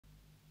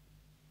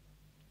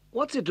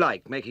What's it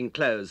like making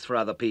clothes for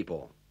other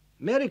people?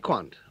 Mary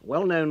Quant,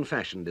 well-known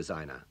fashion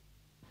designer.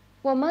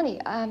 Well, money.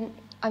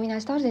 I mean, I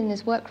started in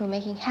this workroom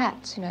making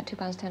hats, you know, at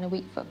 £2.10 a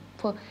week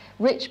for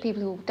rich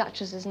people who,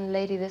 duchesses and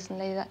lady this and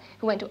lady that,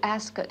 who went to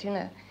Ascot, you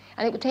know.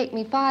 And it would take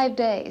me 5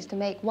 days to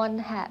make one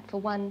hat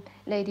for one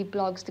lady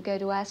blogs to go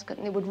to Ascot,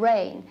 and it would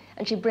rain,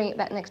 and she'd bring it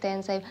back the next day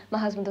and say, my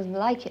husband doesn't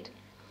like it.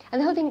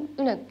 And the whole thing,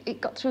 you know, it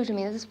got through to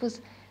me that this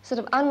was sort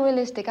of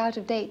unrealistic, out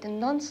of date and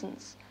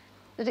nonsense,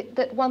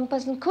 that one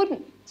person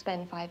couldn't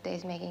spend 5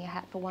 days making a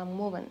hat for one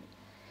woman,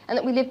 and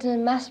that we lived in a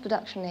mass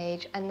production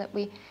age, and that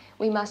we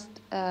must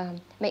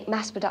make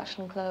mass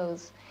production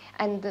clothes,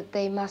 and that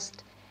they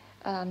must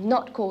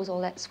not cause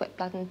all that sweat,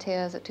 blood and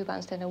tears at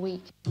 £2.10 a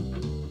week.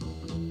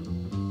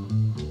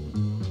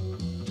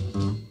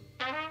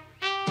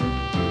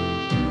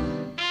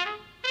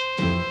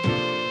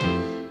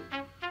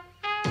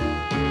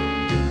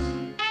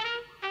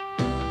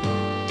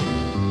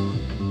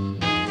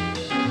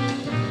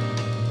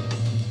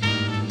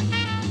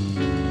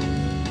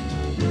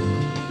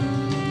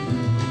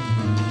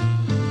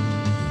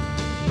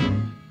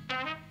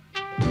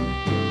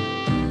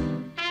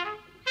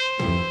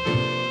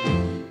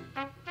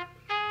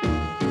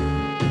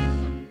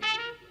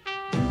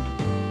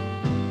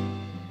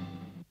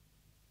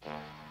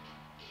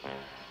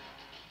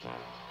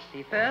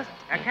 First,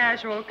 a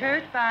casual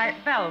coat by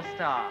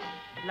Bellstar,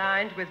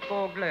 lined with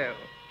Bordeaux.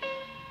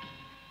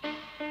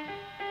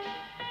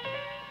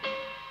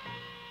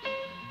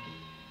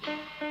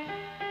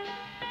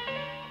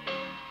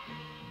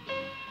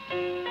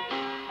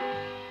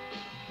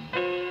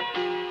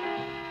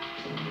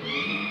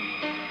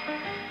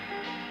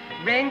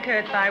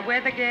 Raincoat by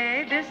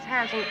Weathergay. This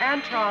has an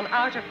Antron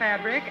outer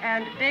fabric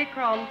and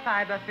Dacron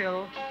fiber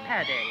fill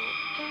padding.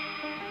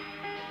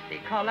 The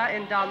collar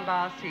in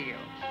Dunbar seal.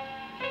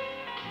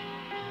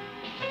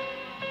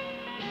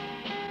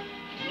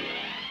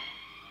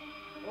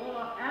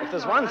 If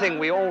there's one thing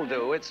we all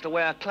do, it's to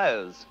wear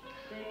clothes.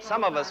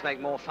 Some of us make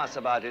more fuss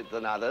about it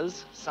than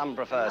others. Some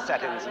prefer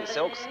satins and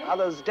silks,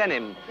 others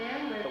denim.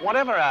 But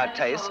whatever our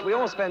taste, we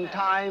all spend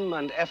time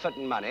and effort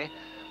and money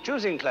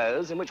choosing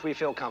clothes in which we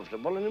feel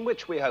comfortable and in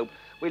which we hope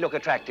we look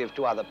attractive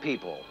to other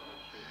people.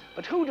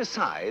 But who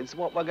decides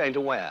what we're going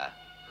to wear?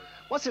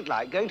 What's it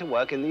like going to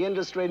work in the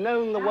industry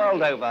known the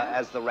world over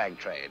as the rag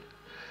trade?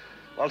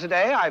 Well,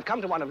 today I've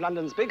come to one of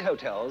London's big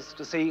hotels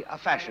to see a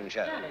fashion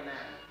show.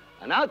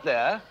 And out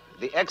there,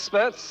 the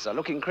experts are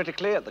looking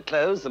critically at the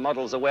clothes the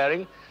models are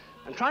wearing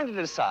and trying to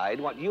decide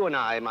what you and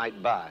I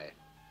might buy.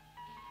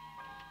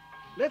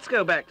 Let's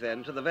go back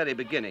then to the very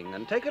beginning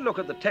and take a look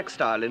at the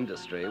textile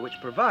industry, which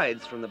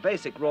provides from the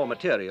basic raw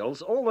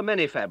materials all the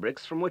many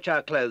fabrics from which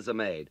our clothes are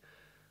made.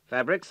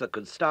 Fabrics that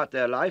could start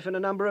their life in a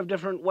number of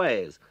different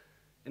ways.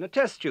 In a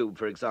test tube,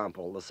 for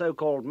example, the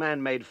so-called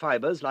man-made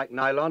fibers like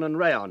nylon and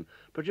rayon,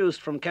 produced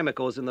from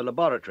chemicals in the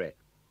laboratory.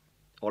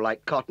 Or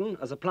like cotton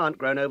as a plant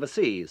grown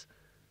overseas.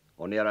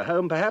 Or nearer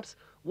home, perhaps,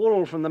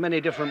 wool from the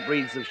many different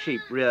breeds of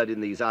sheep reared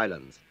in these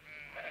islands.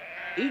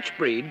 Each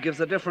breed gives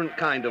a different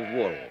kind of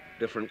wool,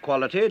 different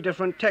quality,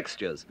 different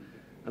textures,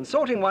 and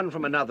sorting one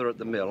from another at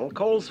the mill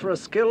calls for a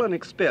skill and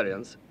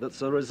experience that's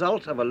the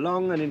result of a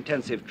long and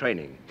intensive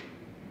training.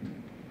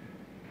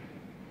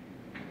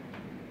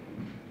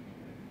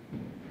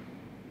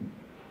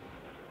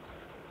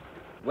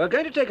 We're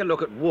going to take a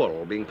look at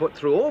wool being put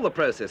through all the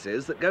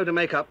processes that go to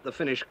make up the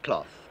finished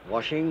cloth.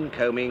 Washing,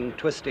 combing,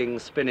 twisting,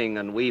 spinning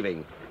and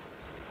weaving.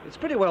 It's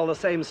pretty well the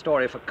same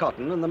story for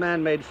cotton and the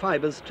man-made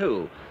fibers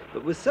too,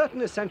 but with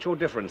certain essential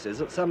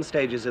differences at some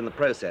stages in the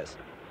process.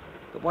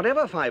 But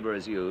whatever fiber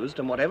is used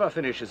and whatever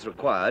finish is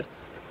required,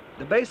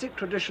 the basic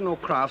traditional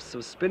crafts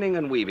of spinning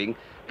and weaving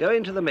go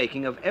into the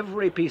making of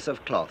every piece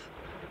of cloth.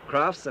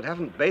 Crafts that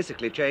haven't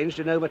basically changed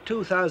in over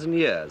 2,000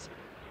 years,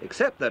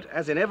 except that,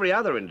 as in every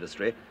other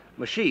industry,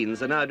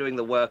 machines are now doing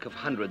the work of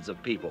hundreds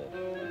of people.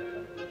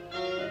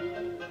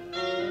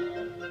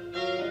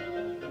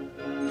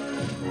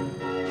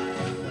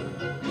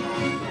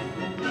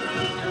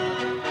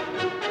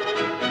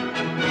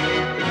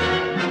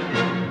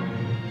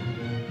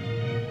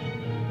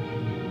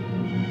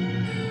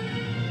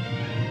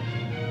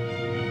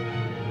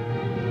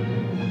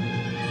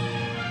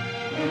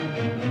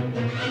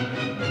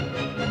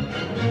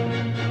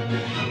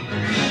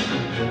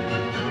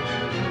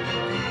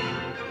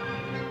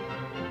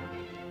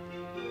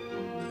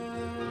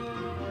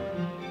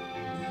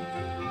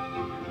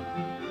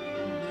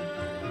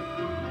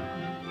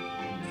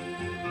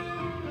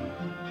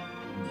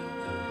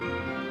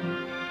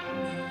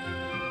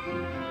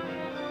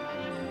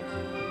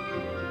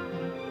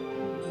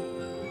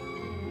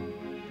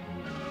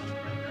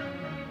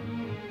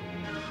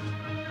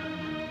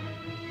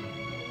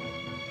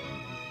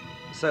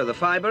 So the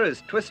fibre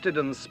is twisted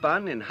and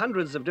spun in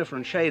hundreds of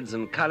different shades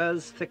and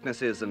colours,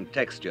 thicknesses and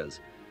textures.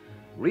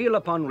 Reel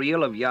upon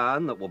reel of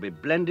yarn that will be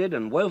blended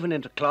and woven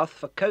into cloth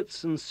for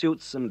coats and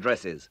suits and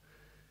dresses.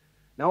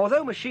 Now,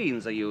 although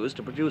machines are used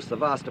to produce the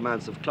vast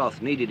amounts of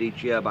cloth needed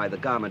each year by the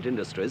garment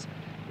industries,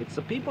 it's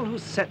the people who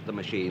set the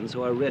machines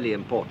who are really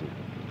important.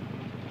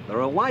 There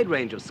are a wide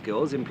range of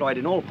skills employed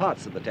in all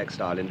parts of the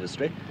textile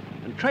industry,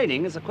 and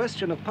training is a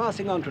question of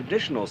passing on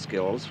traditional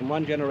skills from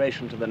one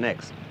generation to the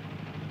next.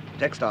 The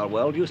textile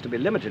world used to be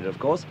limited, of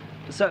course,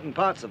 to certain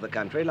parts of the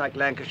country, like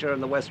Lancashire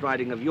and the West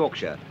Riding of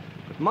Yorkshire.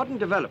 But modern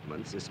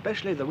developments,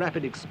 especially the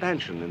rapid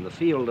expansion in the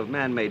field of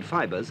man-made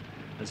fibres,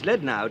 has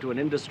led now to an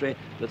industry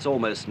that's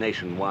almost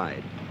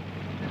nationwide.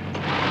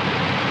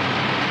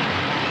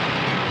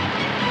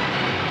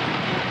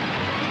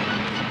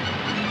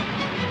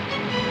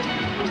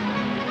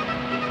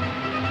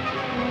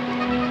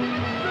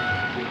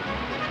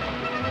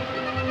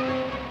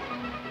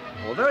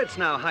 Although it's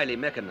now highly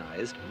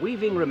mechanized,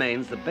 weaving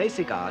remains the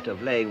basic art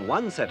of laying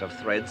one set of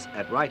threads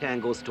at right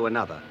angles to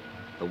another,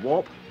 the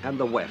warp and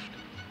the weft.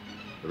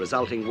 The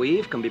resulting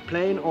weave can be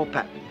plain or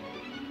patterned.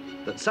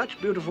 That such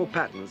beautiful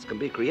patterns can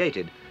be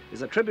created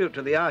is a tribute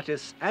to the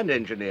artists and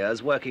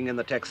engineers working in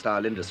the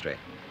textile industry.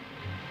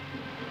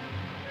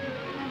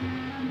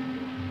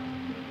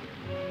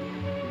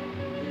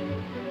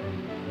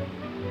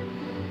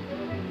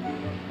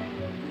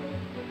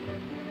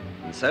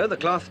 And so the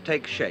cloth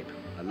takes shape.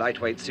 A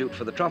lightweight suit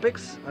for the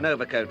tropics, an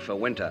overcoat for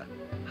winter.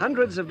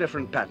 Hundreds of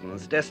different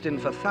patterns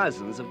destined for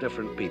thousands of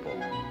different people.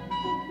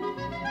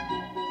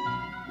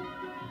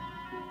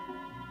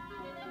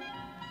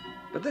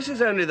 But this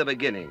is only the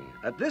beginning.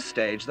 At this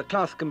stage, the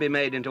cloth can be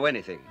made into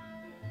anything.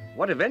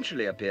 What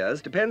eventually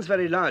appears depends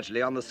very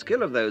largely on the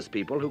skill of those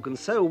people who can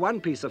sew one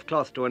piece of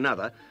cloth to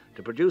another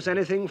to produce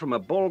anything from a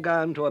ball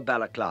gown to a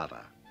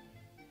balaclava.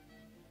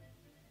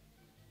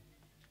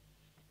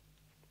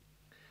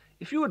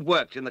 If you had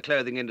worked in the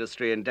clothing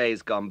industry in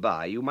days gone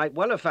by, you might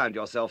well have found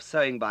yourself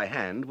sewing by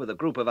hand with a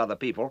group of other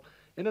people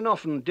in an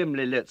often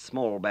dimly lit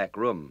small back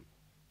room.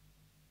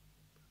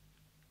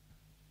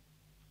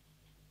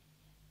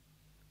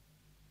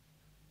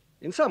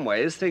 In some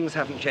ways, things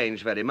haven't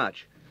changed very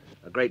much.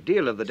 A great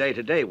deal of the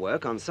day-to-day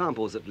work, on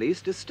samples at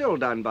least, is still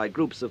done by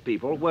groups of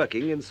people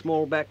working in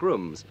small back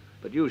rooms,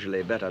 but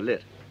usually better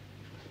lit.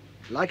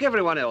 Like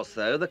everyone else,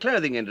 though, the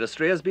clothing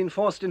industry has been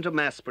forced into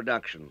mass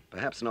production,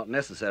 perhaps not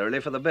necessarily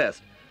for the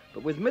best,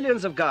 but with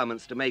millions of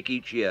garments to make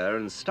each year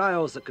and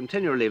styles that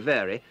continually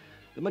vary,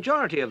 the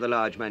majority of the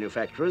large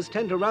manufacturers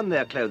tend to run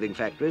their clothing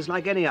factories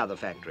like any other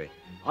factory,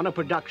 on a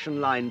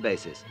production line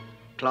basis.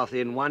 Cloth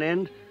in one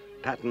end,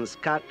 patterns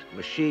cut,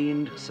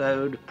 machined,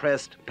 sewed,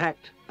 pressed,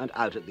 packed, and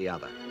out at the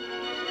other.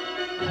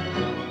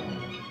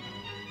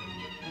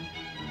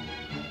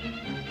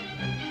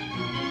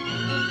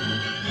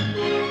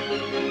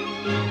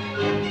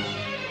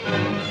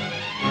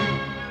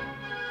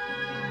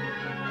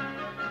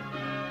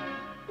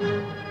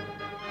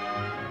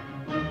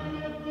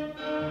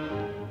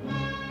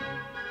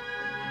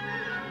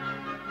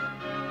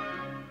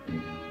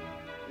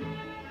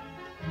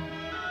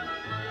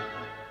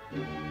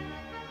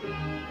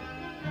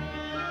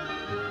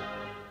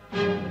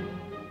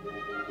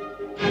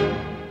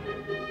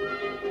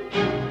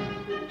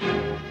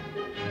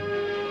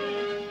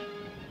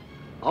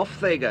 Off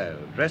they go,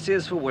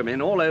 dresses for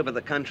women all over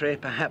the country,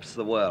 perhaps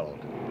the world.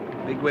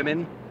 Big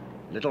women,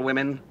 little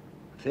women,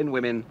 thin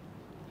women,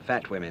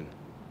 fat women.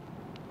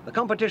 The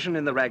competition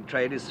in the rag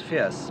trade is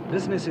fierce.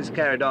 Business is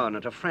carried on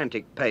at a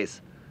frantic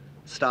pace.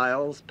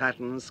 Styles,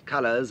 patterns,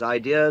 colours,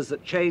 ideas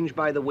that change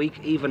by the week,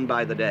 even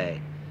by the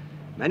day.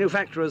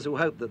 Manufacturers who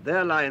hope that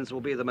their lines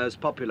will be the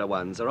most popular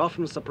ones are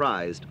often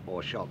surprised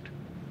or shocked.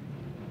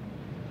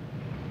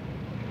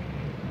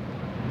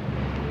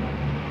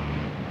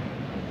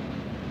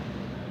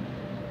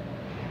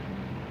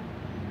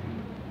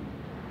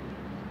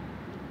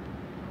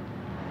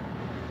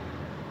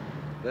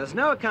 There's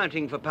no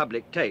accounting for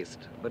public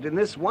taste, but in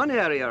this one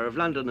area of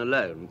London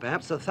alone,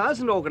 perhaps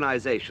 1,000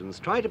 organisations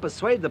try to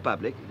persuade the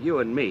public, you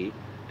and me,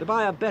 to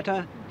buy a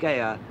better,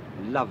 gayer,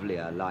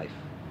 lovelier life.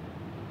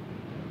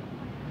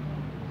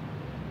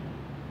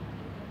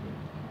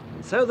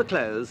 And so the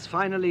clothes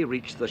finally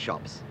reach the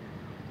shops.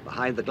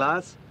 Behind the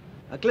glass,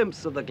 a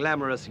glimpse of the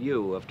glamorous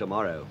you of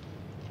tomorrow.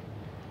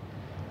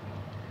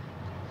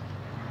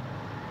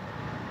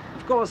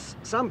 Of course,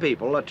 some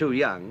people are too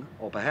young,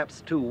 or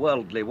perhaps too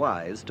worldly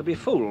wise, to be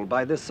fooled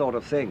by this sort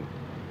of thing.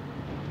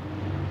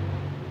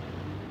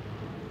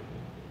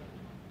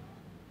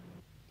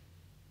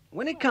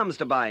 When it comes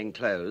to buying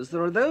clothes,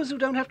 there are those who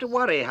don't have to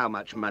worry how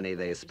much money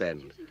they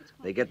spend.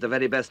 They get the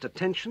very best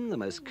attention, the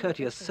most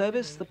courteous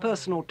service, the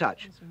personal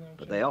touch,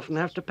 but they often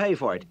have to pay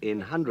for it in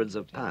hundreds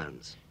of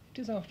pounds. It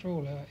is, after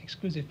all, an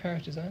exquisite pair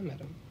design,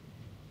 madam.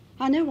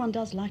 I know one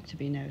does like to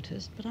be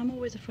noticed, but I'm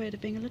always afraid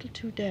of being a little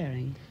too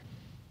daring.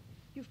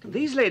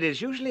 These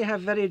ladies usually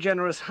have very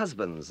generous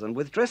husbands, and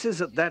with dresses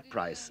at that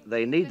price,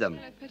 they need them.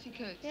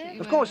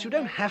 Of course, you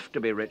don't have to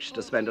be rich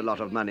to spend a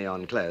lot of money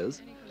on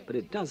clothes, but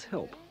it does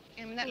help.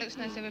 That looks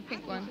nice, over a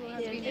pink one.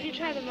 Did you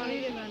try them on?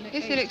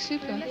 Yes, they look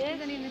super.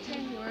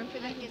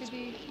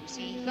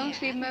 Long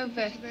sleeve mauve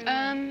vest. We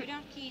haven't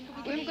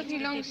got any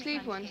long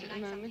sleeve ones at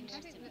the moment.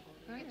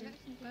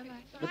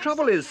 The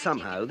trouble is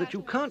somehow that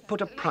you can't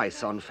put a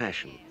price on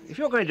fashion. If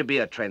you're going to be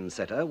a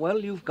trendsetter, well,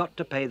 you've got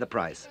to pay the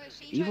price,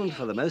 even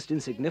for the most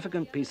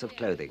insignificant piece of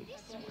clothing.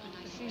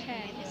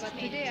 10, but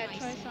today I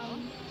tried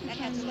some,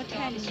 but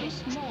 10 is so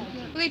small.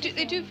 Well,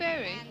 they do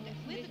vary.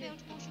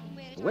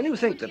 When you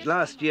think that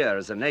last year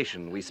as a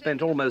nation we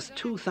spent almost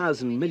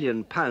 £2,000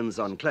 million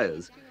on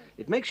clothes,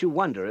 it makes you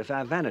wonder if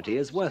our vanity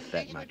is worth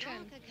that much.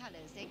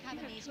 You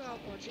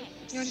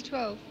want a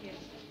 12?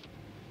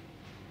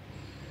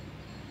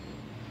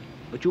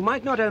 But you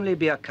might not only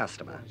be a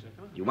customer.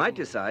 You might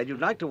decide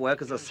you'd like to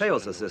work as a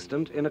sales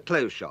assistant in a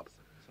clothes shop.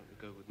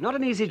 Not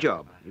an easy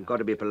job. You've got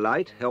to be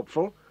polite,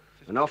 helpful,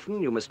 and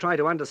often you must try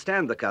to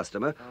understand the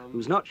customer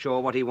who's not sure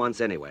what he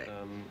wants anyway.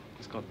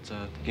 It's got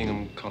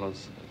gingham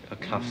collars,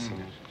 cuffs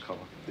and collar.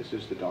 This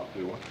is the dark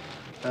blue one.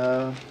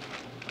 I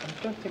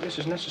don't think this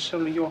is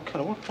necessarily your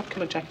colour. What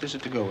colour jacket is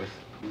it to go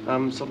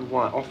with? Sort of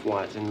white,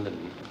 off-white in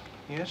linen.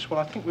 Yes, well,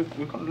 I think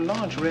we've got a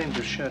large range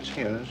of shirts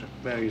here. There's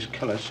various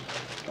colours.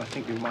 I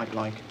think you might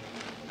like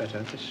better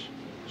this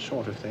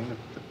sort of thing.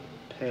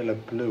 The paler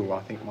blue, I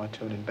think, might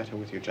tone in better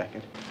with your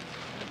jacket.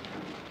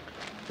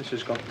 This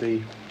has got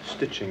the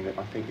stitching that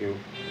I think you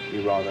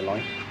rather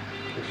like.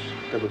 This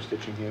double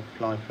stitching here,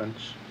 fly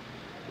fronts,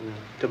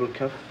 double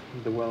cuff,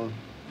 the well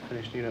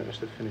finished. You notice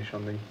the finish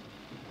on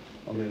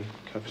the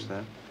cuffs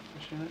there.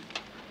 You see that?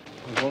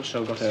 We've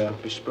also got a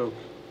bespoke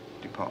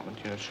department,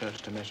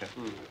 shirts to measure.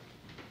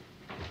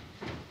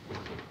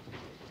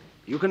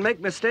 You can make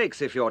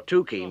mistakes if you're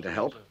too keen to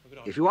help.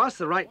 If you ask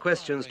the right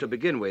questions to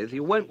begin with,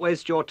 you won't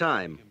waste your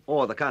time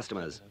or the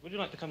customers. Would you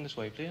like to come this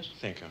way, please?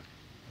 Thank you.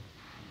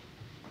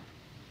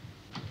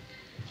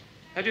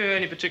 Had you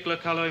any particular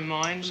colour in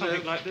mind,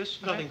 something like this?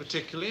 Nothing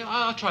particularly.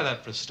 I'll try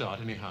that for a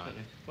start, anyhow.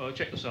 Well,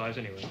 check the size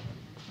anyway.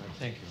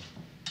 Thank you.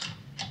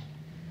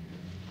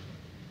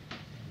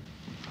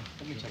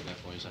 Let me take that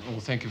for you, sir. Oh,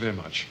 thank you very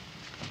much.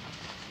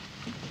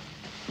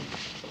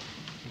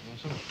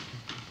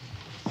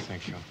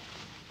 Thank you.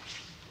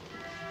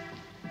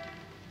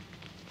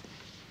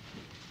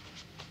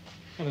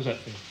 How does that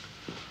feel?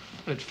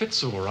 Well, it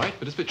fits all right,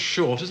 but it's a bit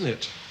short, isn't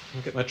it?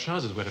 I'll get my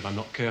trousers wet if I'm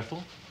not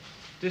careful.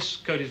 This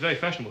coat is very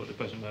fashionable at the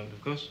present moment,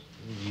 of course.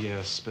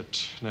 Yes,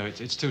 but no,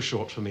 it's too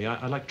short for me.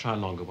 I'd like to try a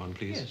longer one,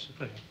 please. Yes, a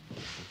pleasure.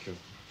 Thank you.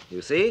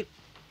 You see?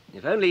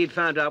 If only he'd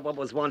found out what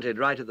was wanted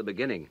right at the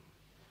beginning.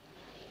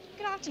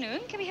 Good afternoon.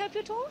 Can we help you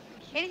at all?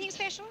 Anything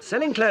special?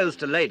 Selling clothes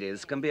to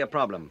ladies can be a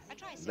problem.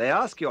 They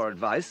ask your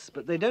advice,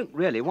 but they don't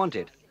really want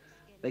it.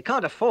 They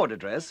can't afford a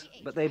dress,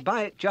 but they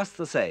buy it just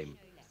the same.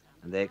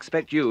 And they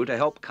expect you to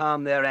help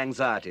calm their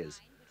anxieties.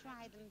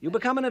 You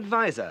become an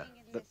advisor,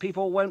 but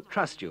people won't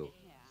trust you.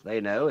 They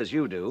know, as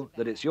you do,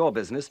 that it's your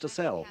business to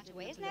sell.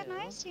 Isn't that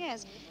nice?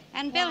 Yes.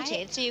 And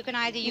belted, so you can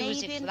either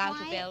use it without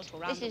a belt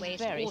or around the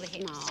waist or the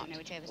hips.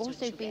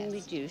 Also been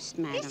reduced,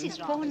 madam. This is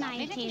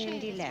 4.19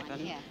 and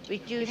 11.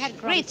 Reduced. We've had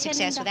great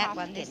success with that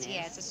one this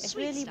year. It's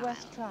really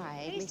worth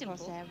trying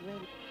because they're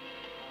really...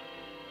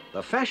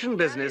 The fashion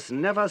business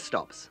never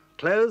stops.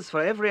 Clothes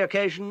for every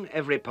occasion,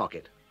 every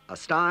pocket. A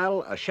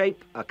style, a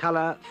shape, a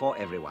colour for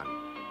everyone.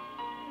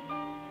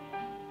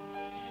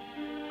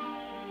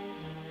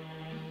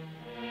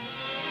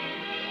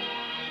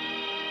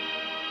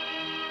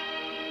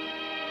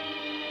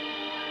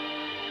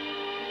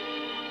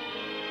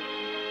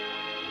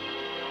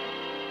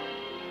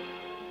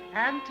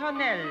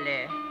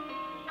 Antonelli.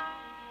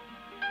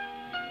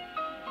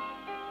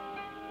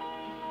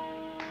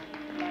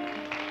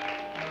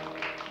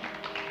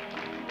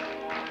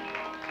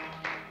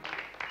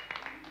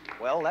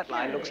 Well, that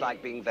line looks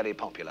like being very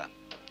popular.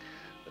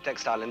 The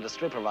textile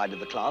industry provided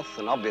the cloth,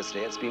 and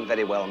obviously it's been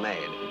very well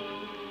made.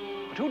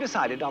 But who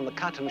decided on the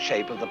cut and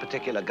shape of the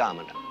particular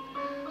garment?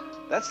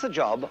 That's the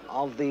job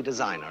of the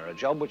designer, a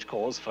job which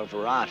calls for a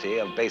variety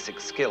of basic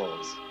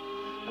skills.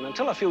 And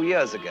until a few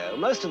years ago,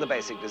 most of the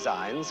basic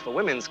designs, for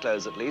women's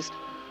clothes at least,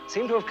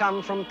 seem to have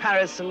come from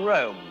Paris and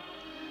Rome.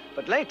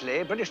 But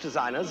lately, British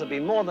designers have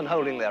been more than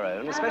holding their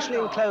own, especially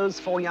in clothes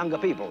for younger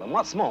people. And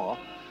what's more,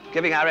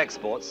 giving our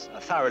exports a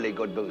thoroughly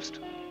good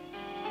boost.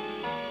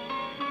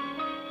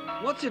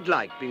 What's it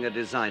like being a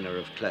designer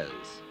of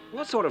clothes?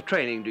 What sort of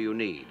training do you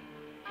need?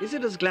 Is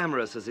it as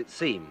glamorous as it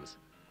seems?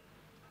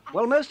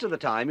 Well, most of the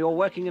time you're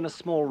working in a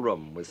small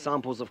room with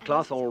samples of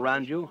cloth all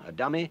round you, a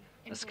dummy,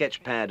 a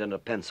sketch pad and a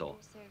pencil.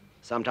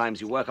 Sometimes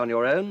you work on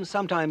your own,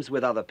 sometimes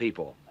with other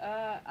people.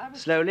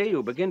 Slowly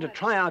you begin to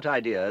try out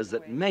ideas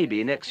that may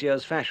be next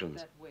year's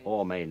fashions,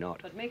 or may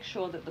not. But make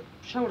sure that the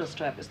shoulder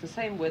strap is the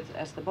same width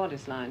as the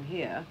bodice line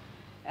here.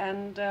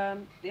 And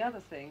the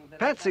other thing...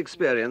 Pat's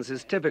experience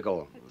is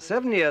typical.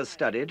 7 years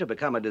study to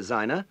become a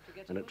designer,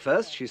 and at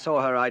first she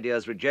saw her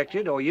ideas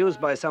rejected or used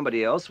by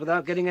somebody else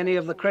without getting any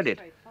of the credit.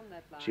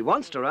 She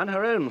wants to run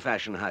her own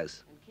fashion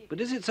house.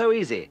 But is it so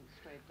easy?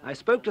 I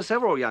spoke to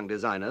several young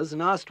designers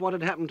and asked what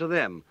had happened to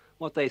them,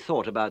 what they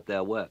thought about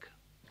their work.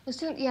 As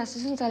soon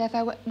as I left,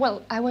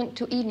 I went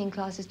to evening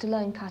classes to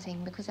learn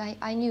cutting because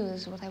I knew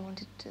this is what I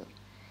wanted to do.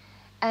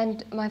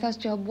 And my first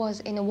job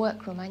was in a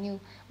workroom. I knew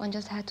one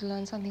just had to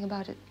learn something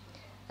about it.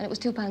 And it was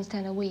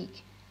 £2.10 a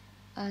week.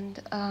 And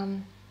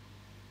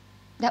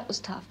that was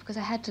tough because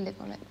I had to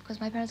live on it because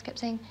my parents kept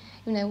saying,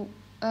 you know,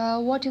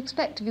 what do you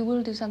expect if you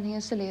will do something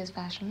as silly as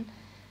fashion?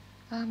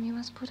 you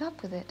must put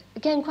up with it.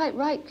 Again, quite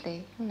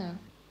rightly, you know.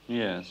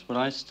 Yes, well,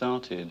 I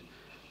started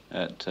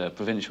at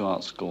Provincial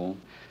Art School,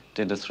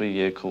 did a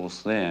 3-year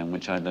course there in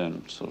which I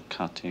learned sort of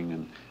cutting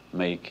and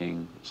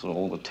making, sort of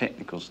all the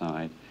technical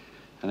side.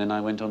 And then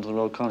I went on to the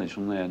Royal College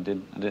from there and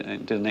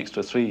did an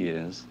extra 3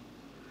 years.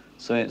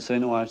 So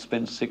in all, I've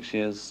spent 6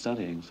 years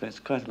studying, so it's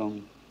quite a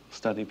long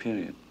study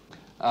period.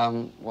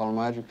 Well,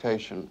 my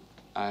education,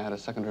 I had a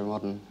secondary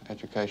modern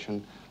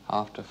education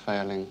after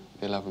failing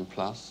the 11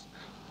 plus.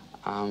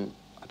 I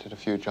did a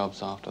few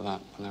jobs after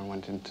that and then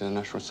went into the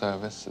National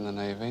Service in the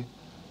Navy.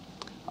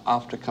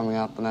 After coming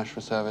out of the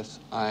National Service,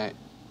 I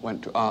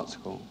went to art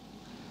school,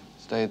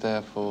 stayed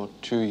there for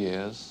 2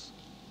 years,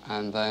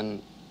 and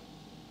then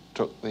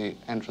took the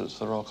entrance to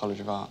the Royal College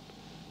of Art,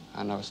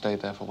 and I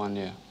stayed there for 1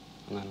 year,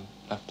 and then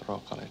left the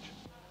Royal College.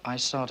 I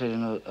started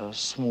in a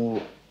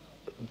small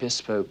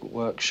bespoke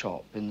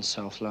workshop in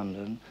South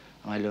London,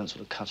 and I learned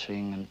sort of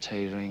cutting and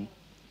tailoring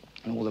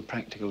and all the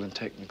practical and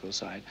technical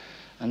side.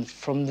 And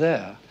from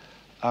there,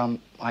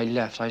 I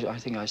left. I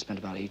think I spent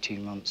about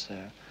 18 months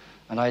there.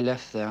 And I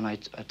left there and I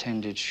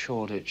attended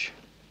Shoreditch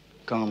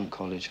Garment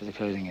College for the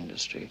clothing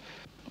industry.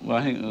 Well,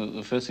 I think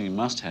the first thing you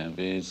must have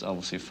is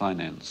obviously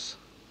finance.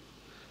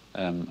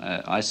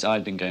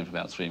 I'd been going for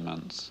about 3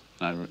 months,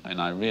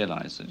 and I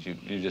realised that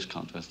you just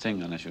can't do a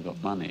thing unless you've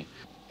got money.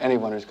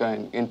 Anyone who's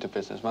going into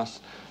business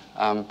must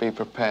be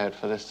prepared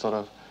for this sort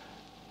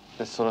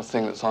of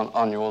thing that's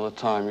on you all the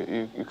time.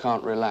 You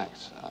can't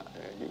relax.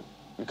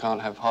 You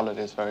can't have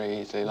holidays very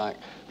easily like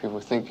people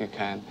think you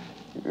can.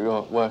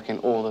 You're working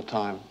all the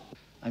time.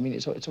 I mean,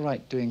 it's all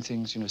right doing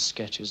things, you know,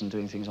 sketches and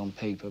doing things on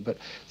paper, but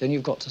then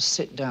you've got to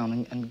sit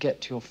down and get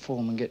to your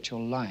form and get to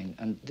your line,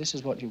 and this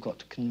is what you've got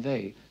to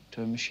convey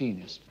to a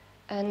machinist.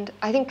 And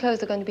I think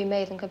clothes are going to be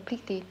made in a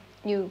completely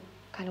new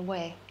kind of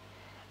way,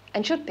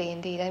 and should be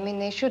indeed. I mean,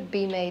 they should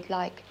be made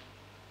like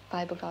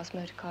fiberglass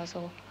motor cars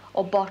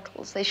or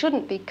bottles. They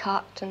shouldn't be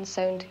cut and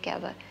sewn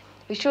together.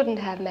 We shouldn't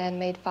have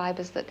man-made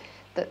fibers that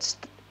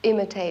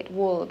imitate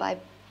wool by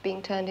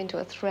being turned into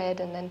a thread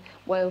and then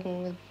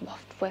woven with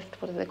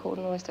weft, what do they call it,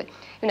 oyster.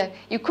 You know,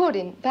 you could,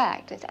 in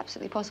fact, it's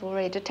absolutely possible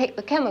really to take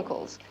the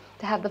chemicals,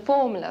 to have the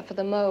formula for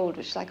the mold,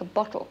 which is like a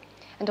bottle,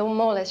 and to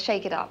more or less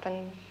shake it up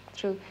and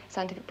through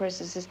scientific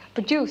processes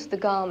produce the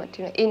garment,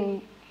 you know,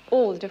 in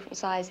all the different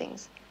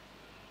sizings,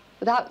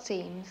 without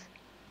seams.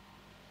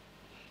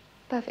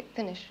 Perfect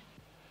finish.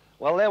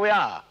 Well, there we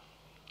are.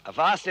 A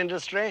vast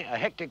industry, a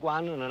hectic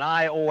one, and an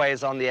eye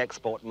always on the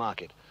export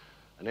market.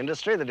 An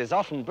industry that is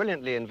often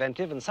brilliantly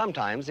inventive and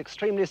sometimes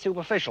extremely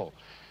superficial.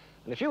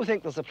 And if you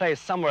think there's a place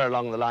somewhere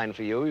along the line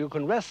for you, you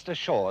can rest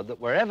assured that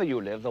wherever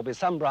you live, there'll be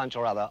some branch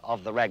or other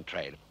of the rag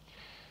trade.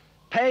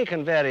 Pay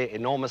can vary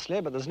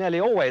enormously, but there's nearly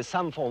always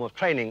some form of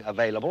training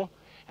available,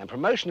 and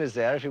promotion is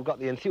there if you've got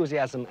the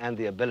enthusiasm and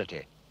the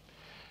ability.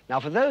 Now,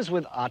 for those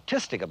with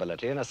artistic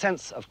ability and a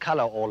sense of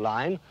colour or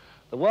line,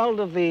 the world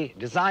of the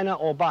designer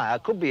or buyer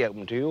could be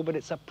open to you, but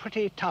it's a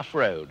pretty tough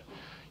road.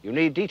 You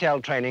need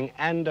detailed training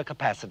and a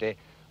capacity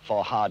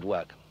for hard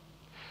work.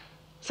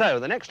 So,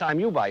 the next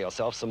time you buy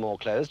yourself some more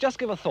clothes, just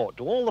give a thought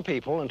to all the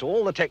people and to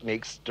all the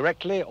techniques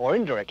directly or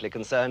indirectly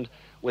concerned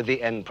with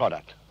the end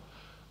product.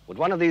 Would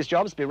one of these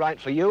jobs be right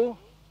for you?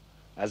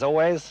 As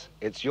always,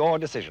 it's your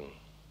decision.